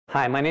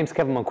Hi, my name's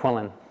Kevin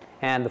McQuillan,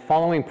 and the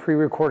following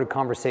pre-recorded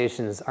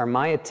conversations are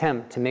my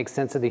attempt to make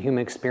sense of the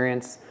human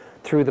experience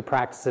through the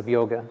practice of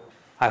yoga.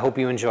 I hope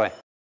you enjoy.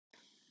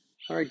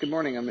 All right, good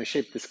morning. I'm going to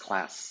shape this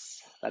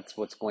class. That's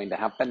what's going to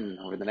happen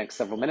over the next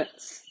several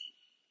minutes.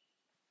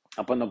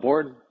 Up on the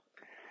board,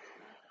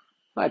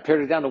 I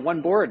pared it down to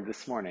one board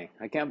this morning.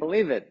 I can't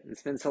believe it.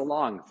 It's been so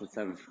long since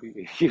I've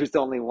used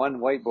only one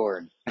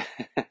whiteboard.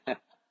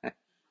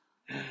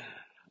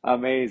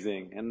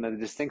 Amazing. And the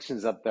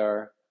distinctions up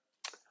there,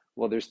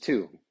 well, there's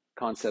two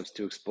concepts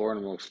to explore,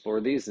 and we'll explore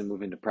these and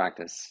move into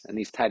practice. And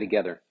these tie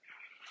together.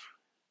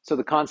 So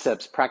the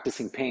concepts,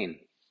 practicing pain,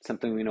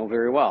 something we know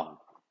very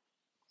well,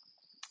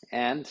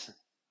 and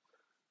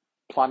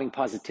plotting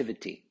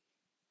positivity.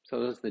 So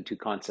those are the two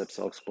concepts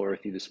I'll explore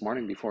with you this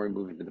morning before we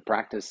move into the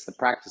practice. The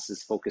practice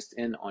is focused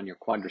in on your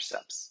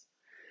quadriceps.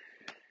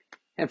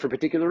 And for a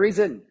particular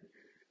reason,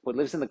 what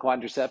lives in the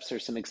quadriceps are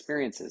some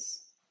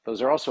experiences.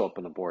 Those are also up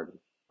on the board.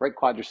 Right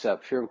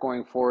quadricep, fear of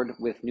going forward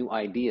with new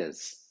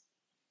ideas.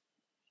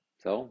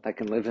 So that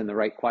can live in the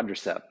right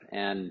quadricep,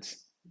 and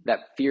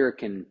that fear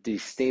can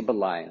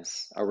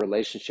destabilize our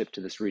relationship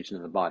to this region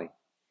of the body.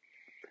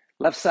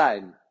 Left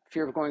side,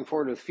 fear of going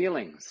forward with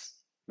feelings.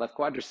 Left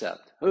quadricep,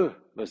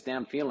 those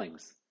damn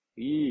feelings.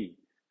 Eee,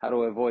 how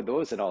do I avoid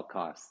those at all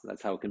costs?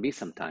 That's how it can be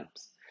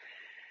sometimes.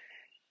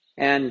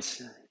 And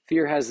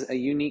fear has a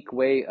unique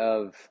way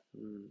of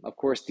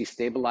course,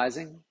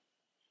 destabilizing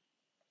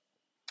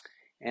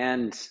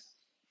and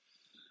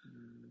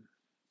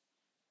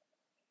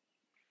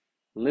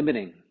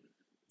limiting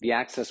the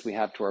access we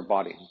have to our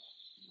body.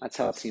 That's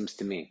how it seems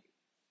to me.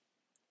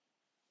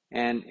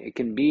 And it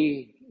can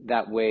be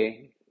that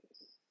way.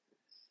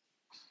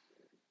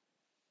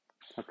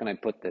 How can I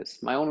put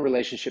this? My own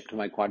relationship to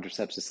my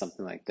quadriceps is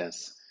something like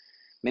this.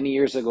 Many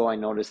years ago, I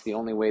noticed the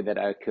only way that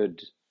I could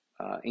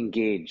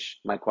engage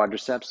my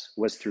quadriceps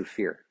was through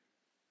fear.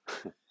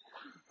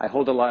 I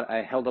held a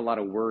lot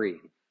of worry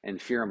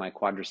and fear in my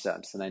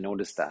quadriceps, and I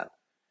noticed that.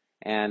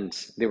 And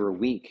they were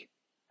weak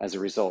as a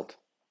result.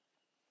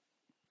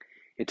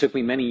 It took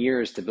me many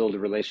years to build a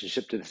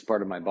relationship to this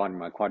part of my body,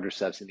 my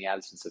quadriceps, in the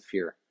absence of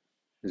fear.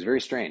 It was very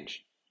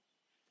strange.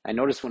 I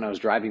noticed when I was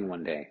driving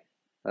one day,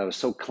 I was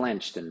so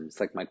clenched, and it's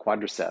like my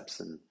quadriceps,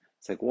 and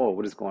it's like, whoa,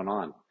 what is going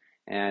on?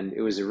 And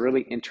it was a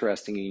really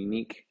interesting and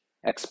unique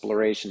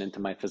exploration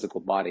into my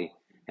physical body,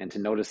 and to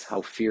notice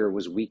how fear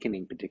was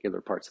weakening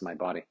particular parts of my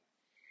body.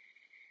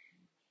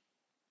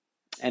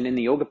 And in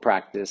the yoga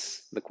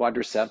practice, the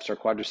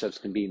quadriceps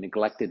can be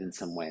neglected in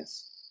some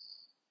ways.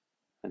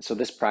 And so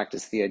this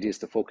practice, the idea is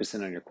to focus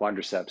in on your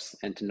quadriceps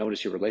and to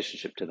notice your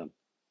relationship to them.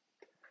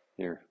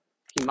 Your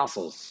key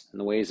muscles and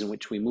the ways in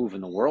which we move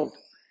in the world,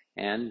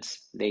 and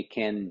they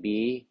can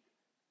be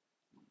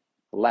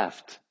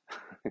left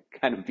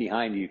kind of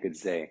behind, you could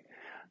say,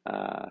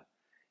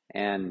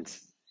 and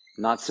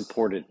not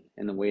supported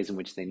in the ways in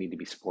which they need to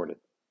be supported.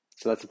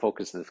 So that's the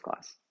focus of this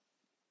class.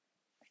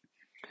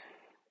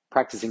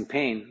 Practicing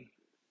pain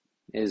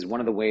is one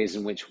of the ways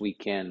in which we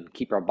can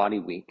keep our body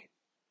weak.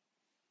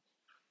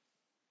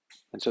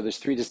 And so there's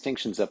three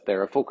distinctions up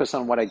there. A focus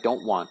on what I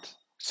don't want.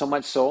 So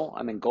much so,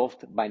 I'm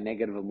engulfed by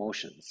negative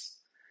emotions.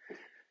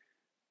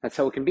 That's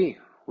how it can be.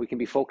 We can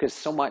be focused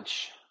so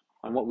much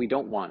on what we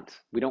don't want.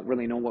 We don't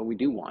really know what we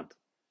do want.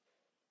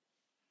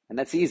 And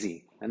that's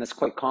easy, and that's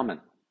quite common.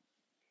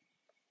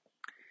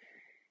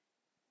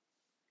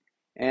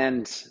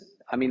 And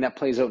I mean, that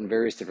plays out in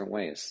various different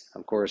ways.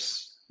 Of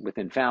course,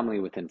 within family,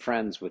 within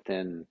friends,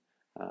 within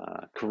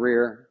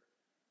career,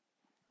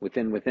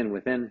 within.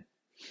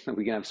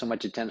 We can have so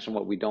much attention on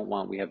what we don't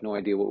want, we have no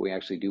idea what we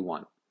actually do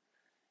want.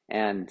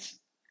 And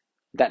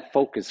that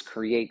focus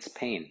creates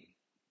pain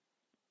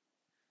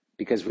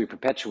because we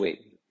perpetuate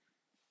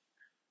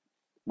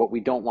what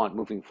we don't want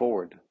moving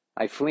forward.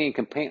 I flee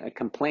and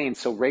complain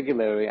so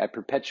regularly, I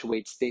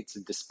perpetuate states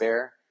of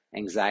despair,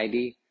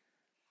 anxiety,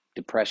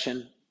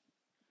 depression,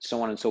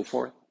 so on and so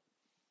forth,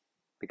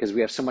 because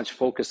we have so much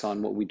focus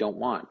on what we don't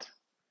want,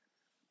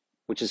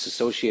 which is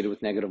associated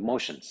with negative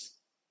emotions,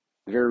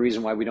 the very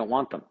reason why we don't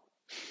want them.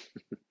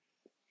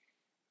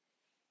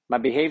 My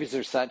behaviors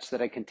are such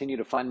that I continue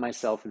to find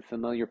myself in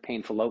familiar,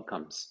 painful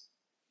outcomes.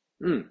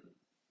 And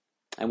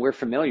we're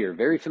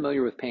very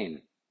familiar with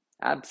pain.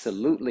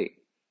 Absolutely.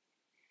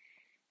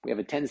 We have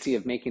a tendency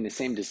of making the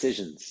same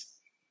decisions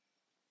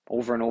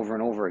over and over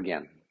and over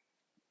again,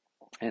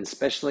 and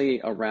especially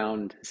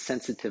around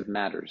sensitive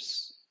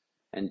matters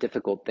and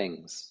difficult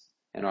things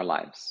in our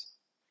lives.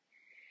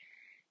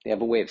 They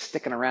have a way of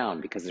sticking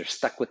around because they're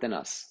stuck within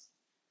us,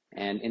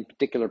 and in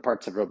particular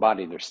parts of our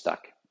body, they're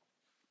stuck.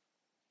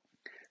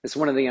 This is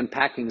one of the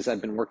unpackings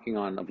I've been working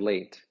on of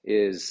late,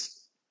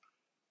 is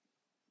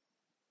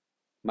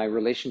my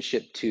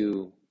relationship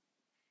to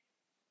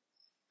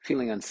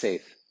feeling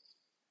unsafe,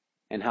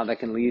 and how that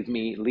can lead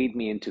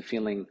me into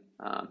feeling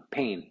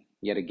pain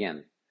yet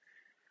again.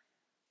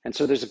 And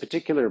so there's a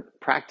particular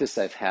practice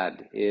I've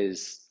had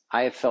is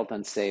I have felt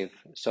unsafe,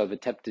 so I've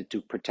attempted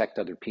to protect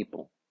other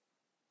people.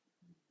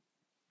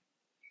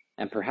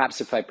 And perhaps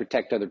if I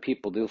protect other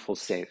people, they'll feel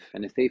safe.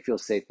 And if they feel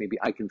safe, maybe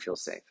I can feel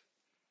safe.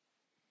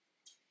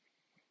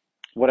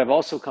 What I've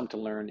also come to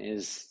learn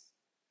is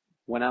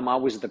when I'm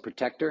always the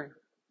protector,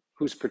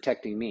 who's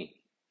protecting me?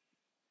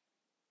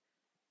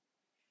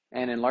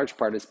 And in large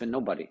part, it's been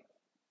nobody.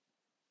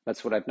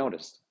 That's what I've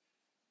noticed.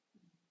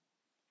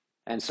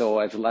 And so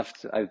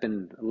I've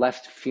been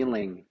left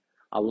feeling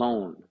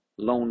alone,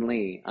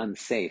 lonely,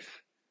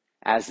 unsafe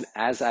as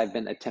I've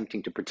been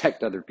attempting to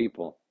protect other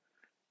people.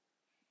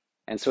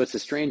 And so it's a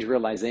strange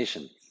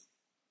realization.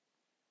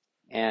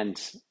 And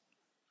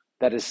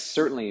that is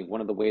certainly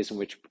one of the ways in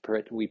which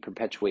we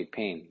perpetuate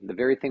pain. The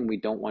very thing we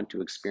don't want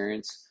to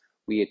experience,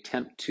 we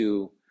attempt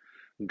to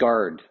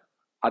guard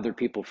other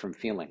people from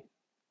feeling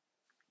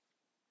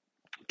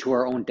to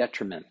our own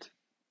detriment.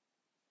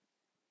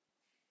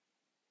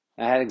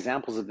 I had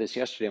examples of this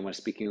yesterday when I was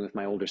speaking with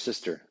my older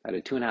sister. I had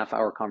a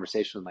 2.5-hour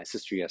conversation with my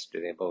sister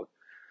yesterday about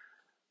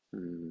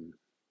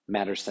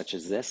matters such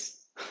as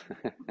this.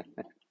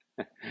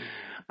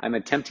 I'm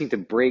attempting to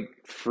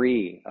break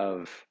free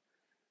of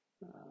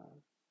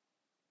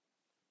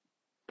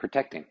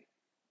protecting.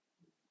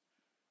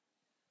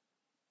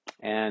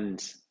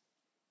 And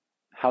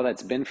how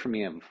that's been for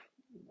me,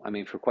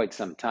 for quite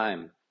some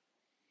time,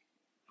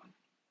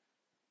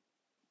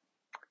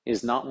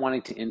 is not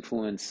wanting to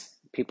influence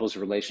people's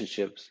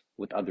relationships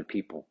with other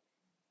people.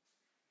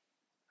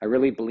 I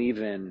really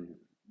believe in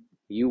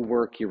you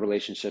work your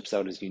relationships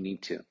out as you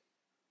need to.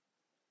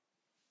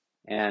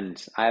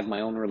 And I have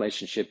my own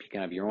relationship, you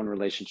can have your own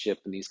relationship,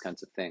 and these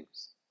kinds of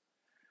things.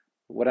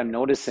 What I'm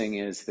noticing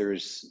is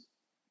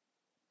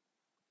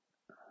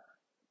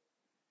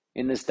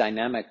in this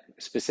dynamic,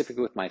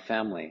 specifically with my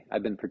family,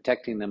 I've been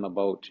protecting them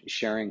about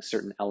sharing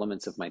certain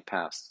elements of my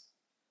past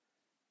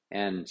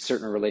and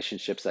certain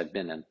relationships I've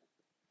been in.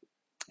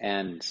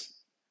 And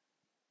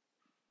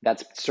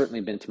that's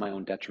certainly been to my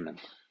own detriment.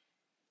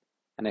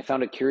 And I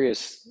found it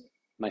curious.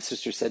 My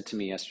sister said to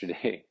me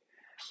yesterday,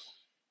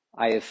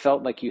 I have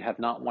felt like you have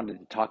not wanted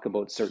to talk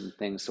about certain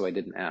things, so I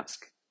didn't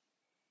ask.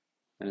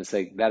 And it's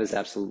like, that is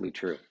absolutely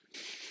true.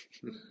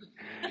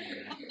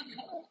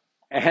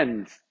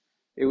 And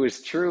it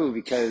was true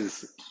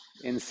because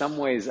in some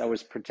ways I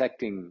was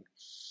protecting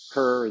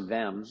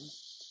them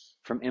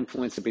from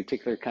influence a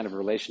particular kind of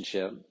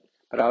relationship,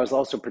 but I was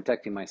also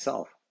protecting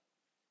myself.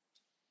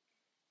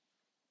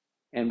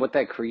 And what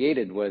that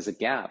created was a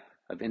gap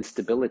of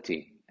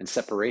instability and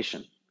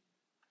separation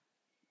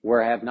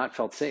where I have not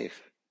felt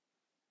safe,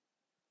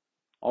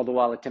 all the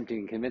while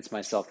attempting to convince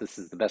myself this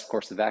is the best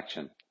course of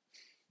action,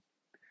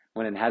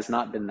 when it has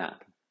not been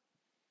that.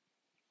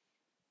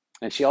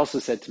 And she also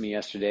said to me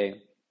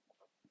yesterday,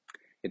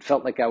 it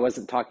felt like I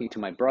wasn't talking to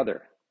my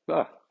brother.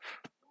 Ugh.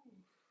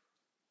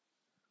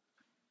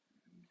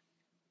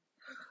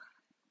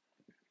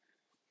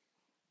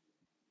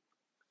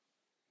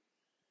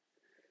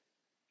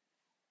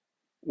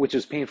 Which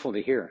is painful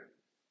to hear,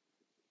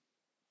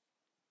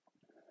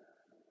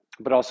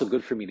 but also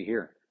good for me to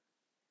hear.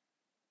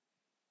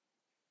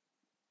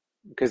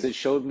 Because it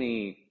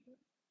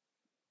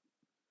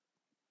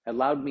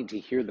allowed me to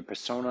hear the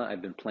persona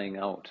I've been playing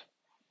out,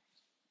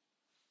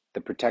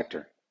 the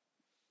protector,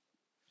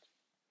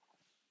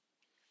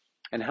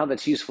 and how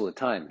that's useful at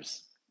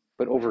times,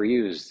 but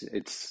overused,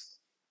 it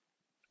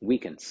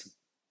weakens.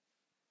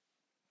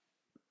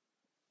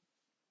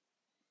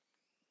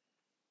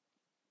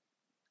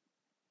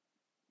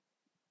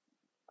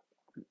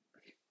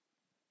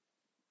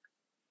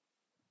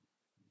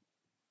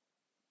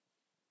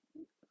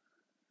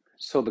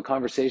 So the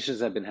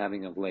conversations I've been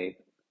having of late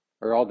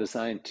are all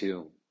designed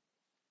to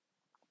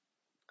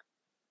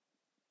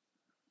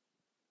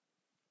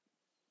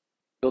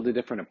build a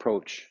different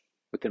approach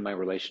within my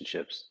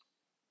relationships.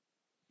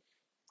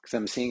 Because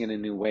I'm seeing in a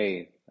new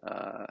way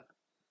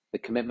the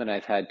commitment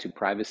I've had to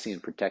privacy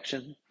and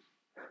protection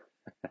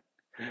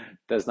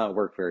does not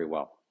work very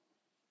well.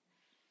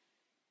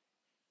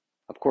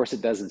 Of course,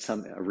 it does in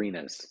some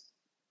arenas,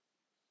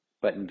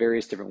 but in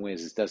various different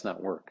ways, it does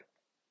not work.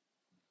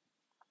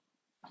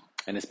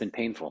 And it's been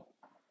painful.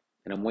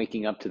 And I'm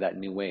waking up to that in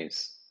new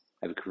ways.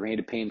 I've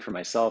created pain for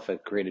myself.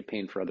 I've created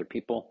pain for other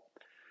people.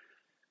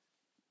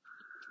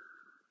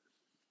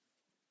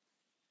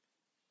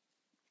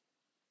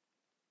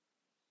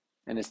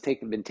 And it's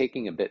been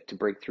taking a bit to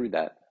break through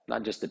that.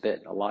 Not just a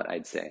bit, a lot,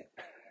 I'd say.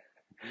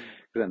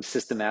 Because I'm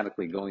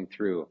systematically going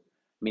through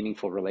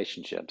meaningful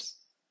relationships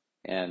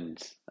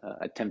and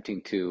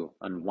attempting to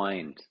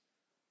unwind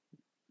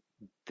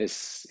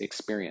this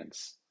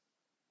experience.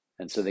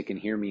 And so they can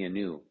hear me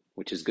anew,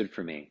 which is good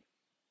for me.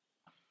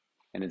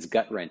 And it's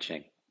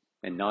gut-wrenching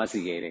and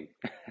nauseating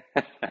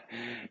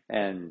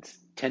and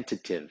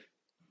tentative.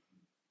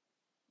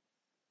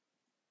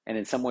 And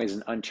in some ways,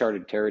 an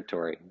uncharted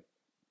territory.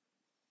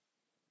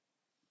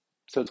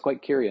 So it's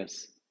quite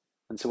curious.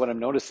 And so what I'm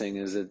noticing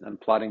is that I'm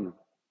plotting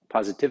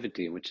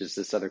positivity, which is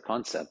this other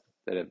concept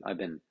that I've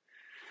been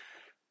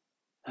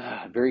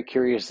very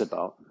curious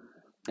about.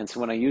 And so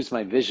when I use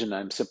my vision,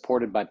 I'm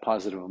supported by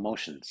positive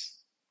emotions.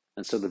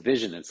 And so the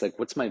vision, it's like,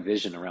 what's my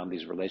vision around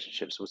these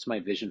relationships? What's my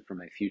vision for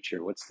my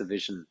future? What's the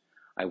vision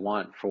I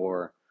want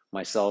for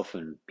myself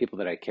and people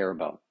that I care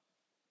about?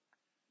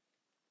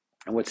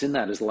 And what's in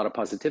that is a lot of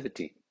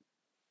positivity,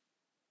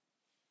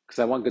 because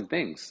I want good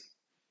things.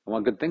 I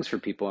want good things for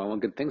people. I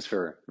want good things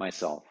for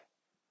myself.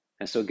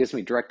 And so it gives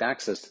me direct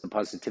access to the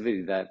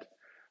positivity that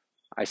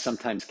I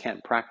sometimes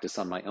can't practice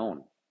on my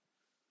own.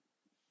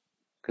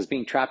 Because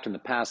being trapped in the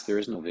past, there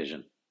is no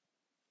vision.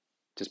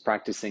 Just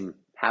practicing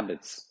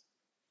habits,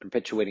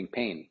 perpetuating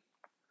pain.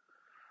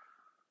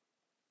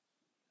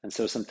 And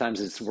so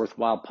sometimes it's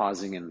worthwhile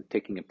pausing and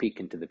taking a peek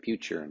into the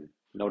future and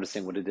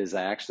noticing what it is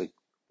I actually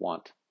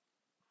want.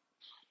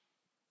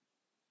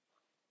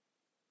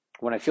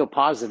 When I feel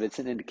positive, it's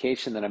an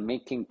indication that I'm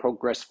making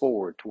progress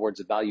forward towards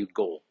a valued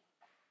goal.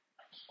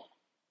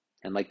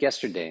 And like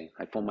yesterday,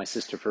 I phoned my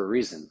sister for a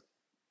reason.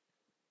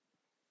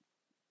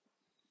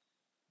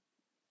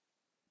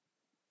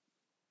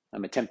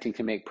 I'm attempting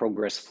to make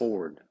progress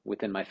forward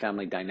within my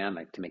family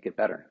dynamic to make it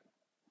better.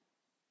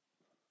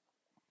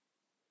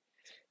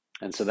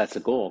 And so that's a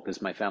goal,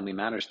 because my family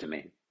matters to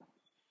me.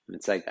 And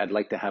it's like, I'd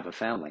like to have a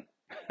family.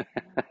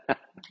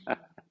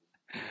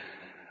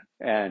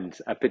 And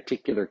a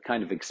particular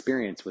kind of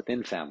experience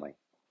within family.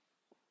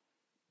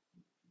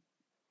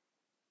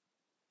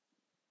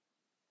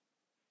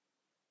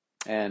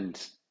 And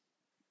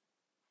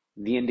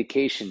the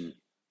indication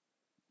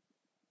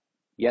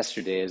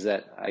yesterday is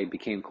that I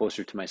became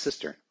closer to my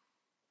sister.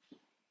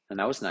 And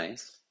that was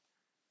nice.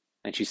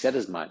 And she said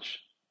as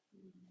much,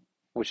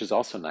 which is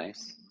also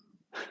nice.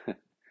 And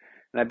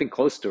I've been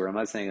close to her. I'm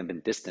not saying I've been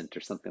distant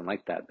or something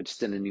like that, but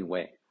just in a new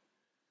way.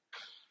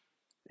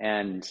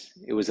 And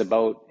it was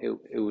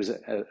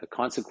a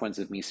consequence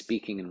of me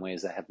speaking in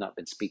ways I have not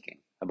been speaking,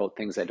 about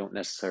things I don't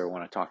necessarily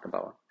want to talk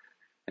about.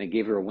 And it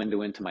gave her a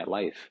window into my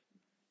life,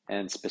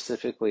 and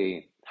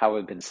specifically how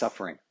I've been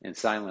suffering in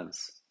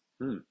silence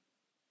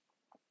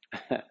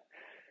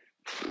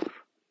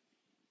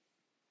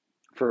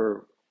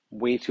for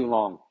way too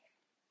long.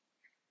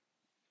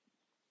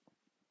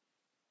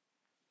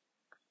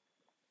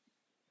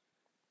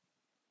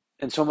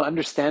 And so I'm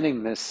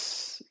understanding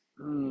this.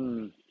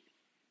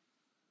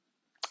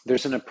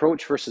 There's an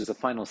approach versus a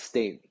final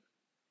state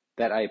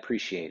that I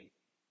appreciate,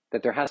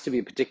 that there has to be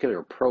a particular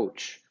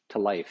approach to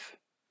life.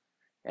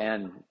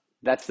 And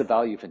that's the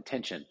value of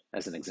intention,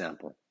 as an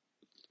example.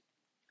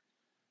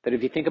 That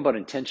if you think about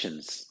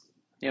intentions,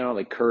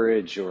 like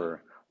courage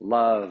or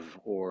love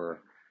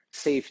or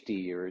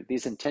safety, or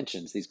these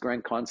intentions, these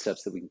grand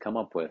concepts that we can come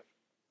up with,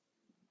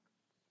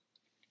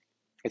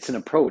 it's an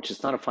approach,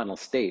 it's not a final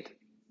state.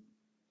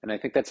 And I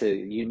think that's a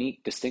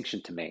unique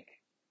distinction to make.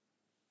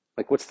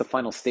 Like, what's the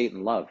final state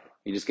in love?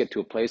 You just get to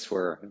a place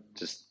where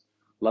just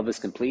love is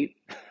complete?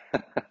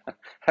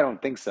 I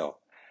don't think so.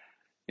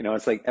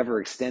 It's like ever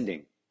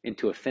extending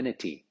into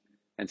affinity.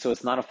 And so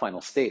it's not a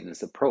final state in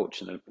this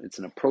approach. And it's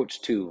an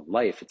approach to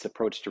life, it's an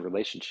approach to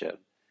relationship.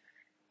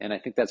 And I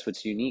think that's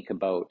what's unique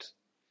about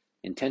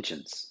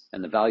intentions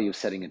and the value of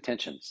setting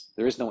intentions.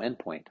 There is no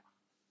endpoint.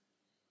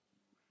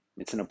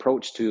 It's an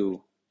approach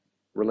to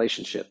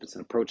relationship, it's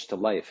an approach to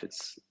life,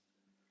 it's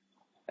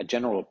a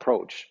general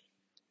approach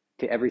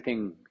to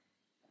everything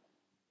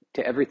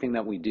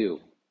that we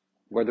do,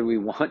 whether we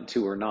want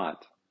to or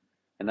not.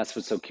 And that's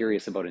what's so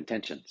curious about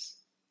intentions.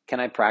 Can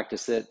I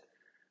practice it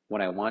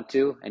when I want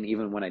to, and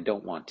even when I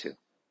don't want to?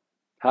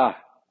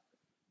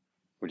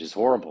 Which is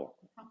horrible.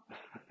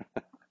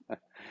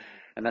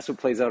 And that's what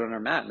plays out on our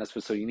mat, and that's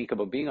what's so unique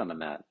about being on the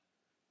mat.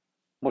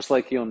 Most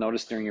likely you'll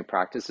notice during your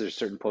practice there's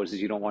certain poses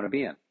you don't want to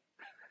be in.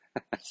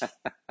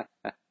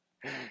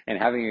 And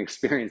having an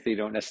experience that you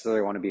don't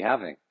necessarily want to be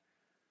having.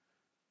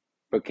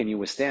 But can you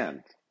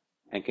withstand?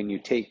 And can you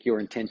take your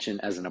intention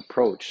as an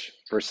approach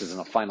versus in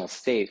a final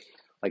state?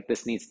 Like,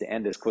 this needs to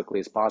end as quickly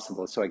as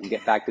possible so I can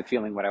get back to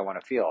feeling what I want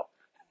to feel.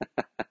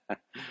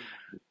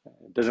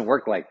 It doesn't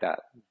work like that.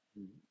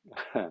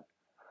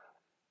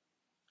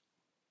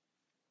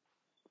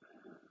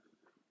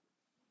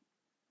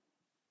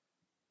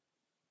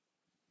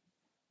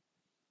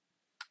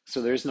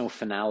 So there's no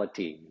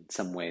finality in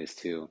some ways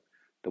to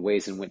the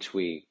ways in which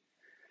we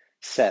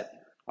set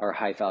our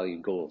high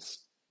value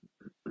goals.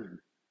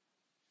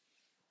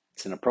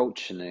 It's an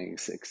approach and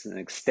it's an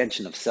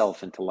extension of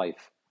self into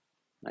life.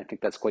 I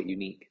think that's quite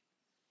unique.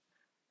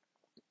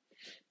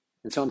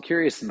 And so I'm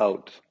curious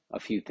about a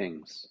few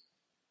things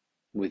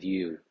with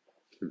you.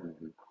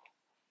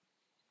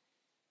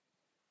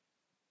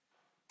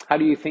 How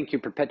do you think you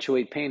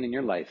perpetuate pain in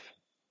your life?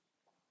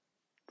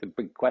 It's a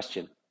big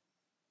question.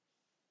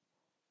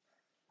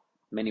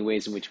 Many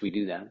ways in which we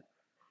do that.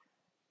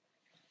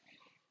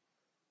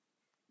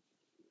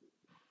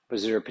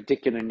 Was there a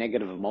particular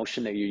negative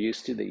emotion that you're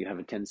used to that you have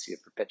a tendency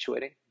of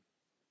perpetuating?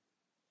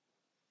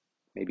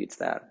 Maybe it's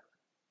that.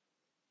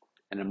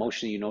 An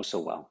emotion you know so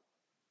well.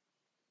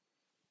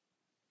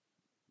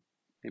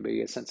 Anybody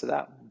get a sense of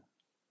that?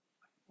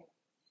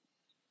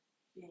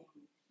 Being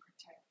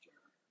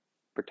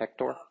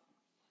protector.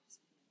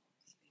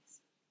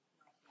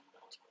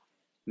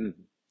 Protector?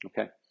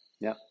 Okay.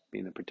 Yeah,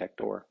 being the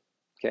protector.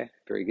 Okay,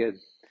 very good.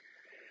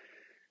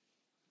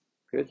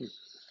 Good.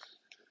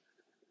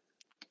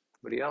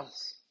 Anybody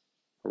else?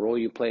 A role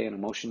you play, an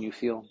emotion you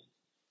feel?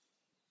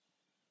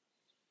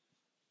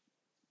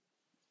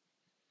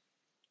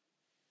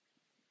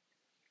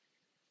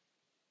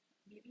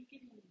 Maybe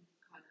getting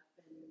caught up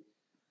in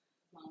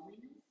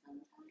loneliness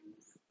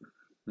sometimes.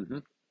 Mm-hmm.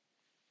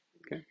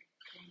 Okay.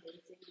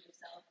 Convincing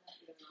yourself that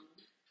you're alone.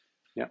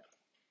 Yeah.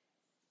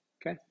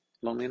 Okay.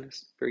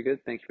 Loneliness. Very good.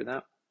 Thank you for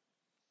that.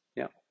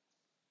 Yeah.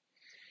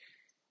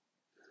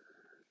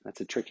 That's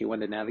a tricky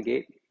one to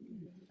navigate.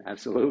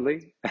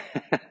 Absolutely.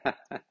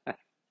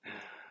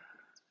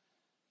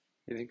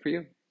 Anything for you?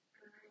 I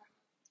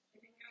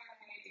think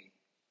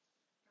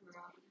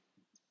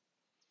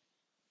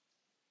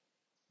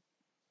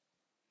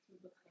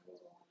I become a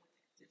little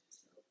addicted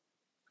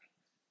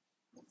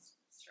to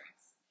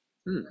stress.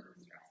 Hmm.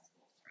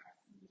 Stressful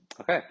stress.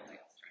 Okay. Like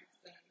stress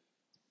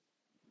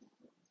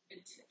and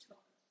until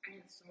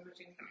I have so much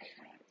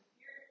anxiety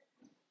here.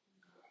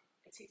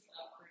 It takes a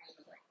lot for me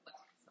to like let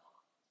myself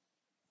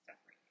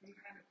separate from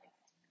kind of like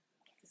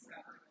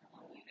discover that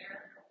I'll be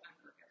there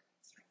whenever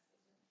stress is.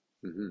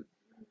 Mm-hmm.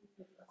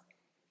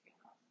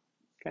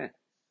 Okay.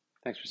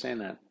 Thanks for saying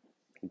that.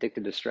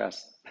 Addicted to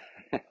stress.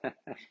 Like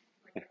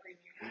every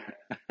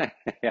year.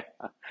 Yeah.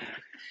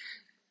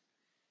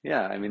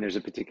 Yeah. I mean, there's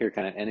a particular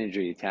kind of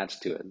energy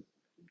attached to it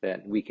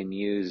that we can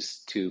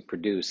use to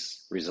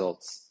produce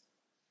results.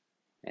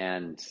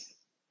 And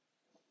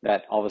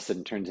that all of a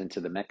sudden turns into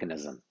the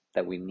mechanism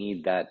that we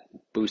need that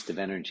boost of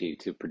energy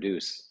to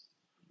produce.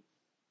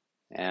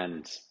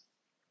 And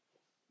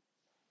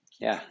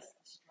yeah,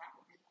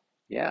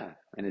 yeah,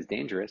 and it's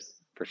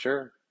dangerous for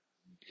sure.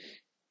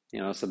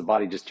 So the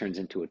body just turns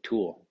into a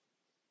tool.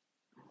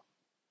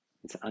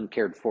 It's an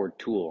uncared for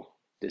tool.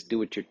 Just do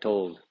what you're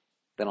told,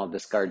 then I'll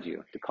discard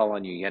you to call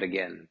on you yet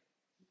again.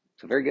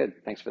 So very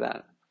good. Thanks for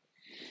that.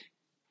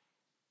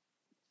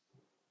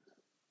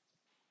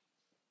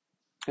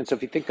 And so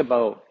if you think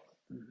about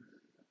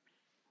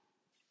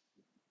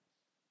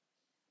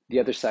the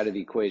other side of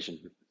the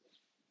equation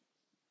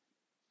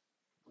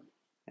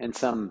and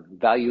some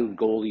value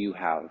goal you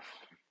have,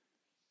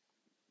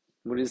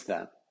 what is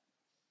that?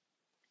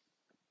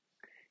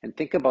 And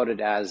think about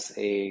it as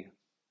an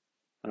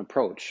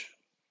approach,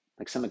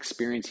 like some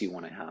experience you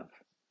want to have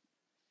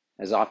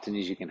as often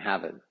as you can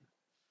have it,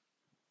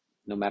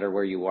 no matter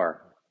where you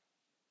are.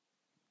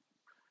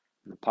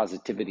 The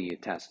positivity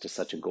attached to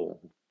such a goal.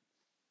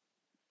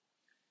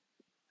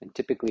 And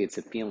typically it's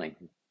a feeling.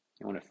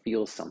 You want to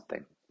feel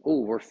something. Oh,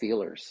 we're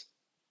feelers.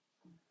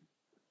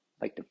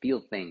 Like to feel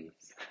things.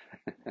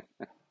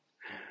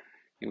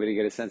 Anybody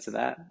get a sense of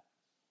that?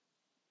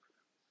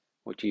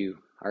 What you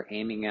are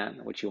aiming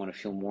at, what you want to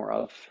feel more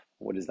of?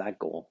 What is that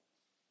goal?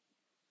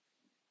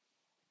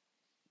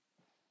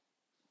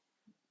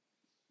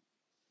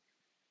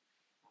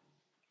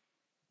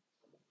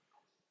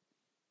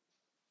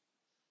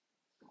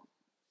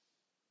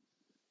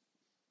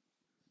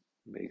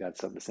 Anybody got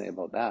something to say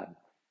about that?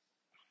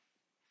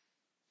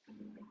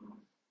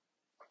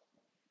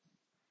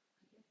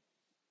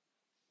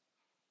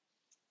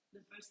 The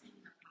first thing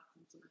that popped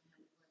into my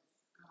head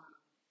was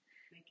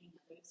making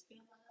others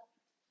feel loved.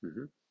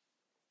 Mm-hmm.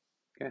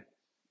 Okay.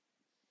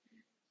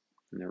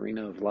 In the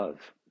arena of love.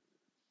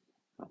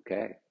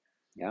 Okay.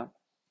 Yeah.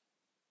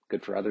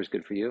 Good for others,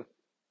 good for you.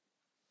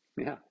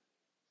 Yeah.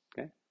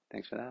 Okay.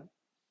 Thanks for that.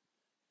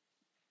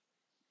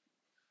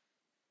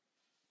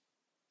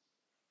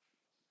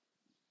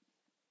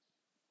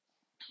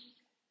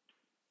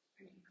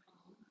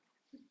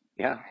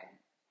 Yeah.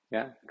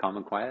 Yeah. Calm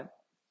and quiet.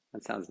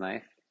 That sounds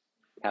nice.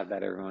 Have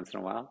that every once in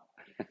a while.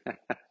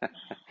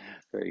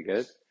 Very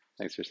good.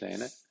 Thanks for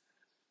saying it. I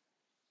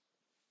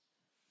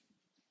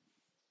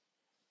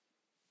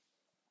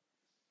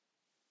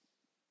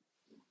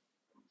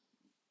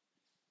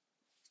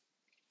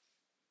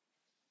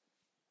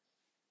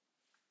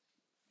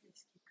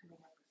just keep coming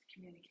up with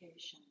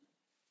communication.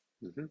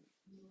 Mm-hmm.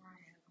 The more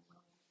I have a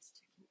willingness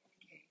to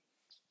communicate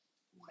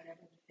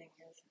whatever the thing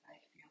is that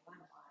I feel I'm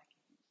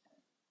lacking,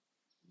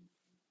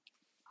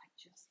 I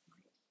just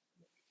might,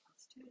 with the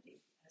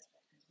positivity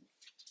aspect of it,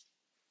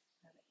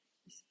 have it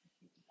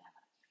reciprocate back.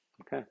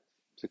 Okay.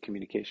 So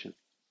communication.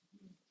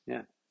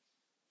 Yeah.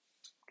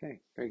 Okay.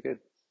 Very good.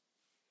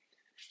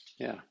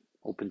 Yeah.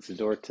 Opens the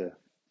door to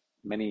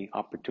many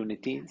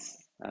opportunities.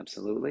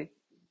 Absolutely.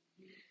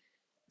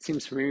 It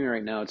seems for me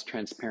right now it's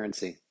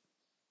transparency.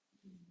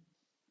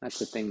 That's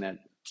the thing that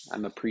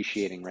I'm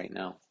appreciating right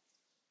now.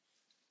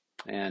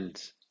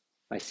 And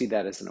I see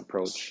that as an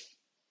approach.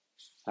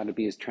 How to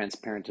be as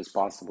transparent as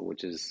possible,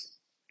 which is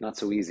not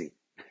so easy.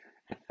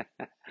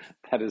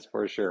 That is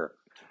for sure.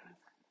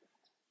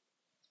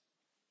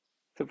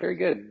 So very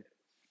good.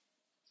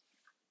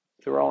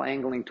 So we're all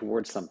angling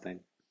towards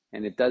something.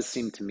 And it does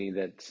seem to me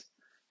that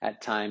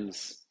at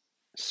times,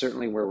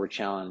 certainly where we're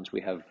challenged,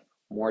 we have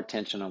more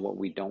attention on what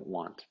we don't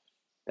want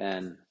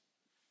than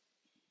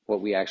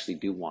what we actually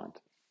do want.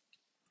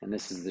 And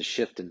this is the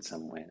shift in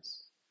some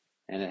ways.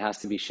 And it has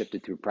to be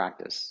shifted through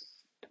practice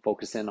to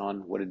focus in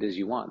on what it is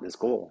you want, this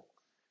goal.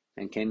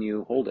 And can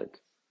you hold it?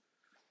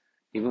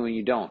 Even when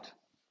you don't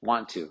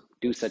want to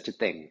do such a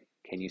thing,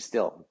 can you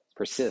still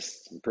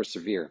persist and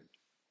persevere?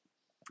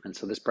 And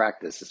so this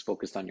practice is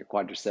focused on your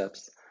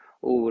quadriceps.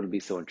 Oh, it'll be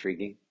so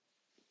intriguing.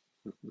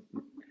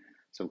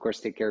 So of course,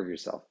 take care of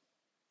yourself.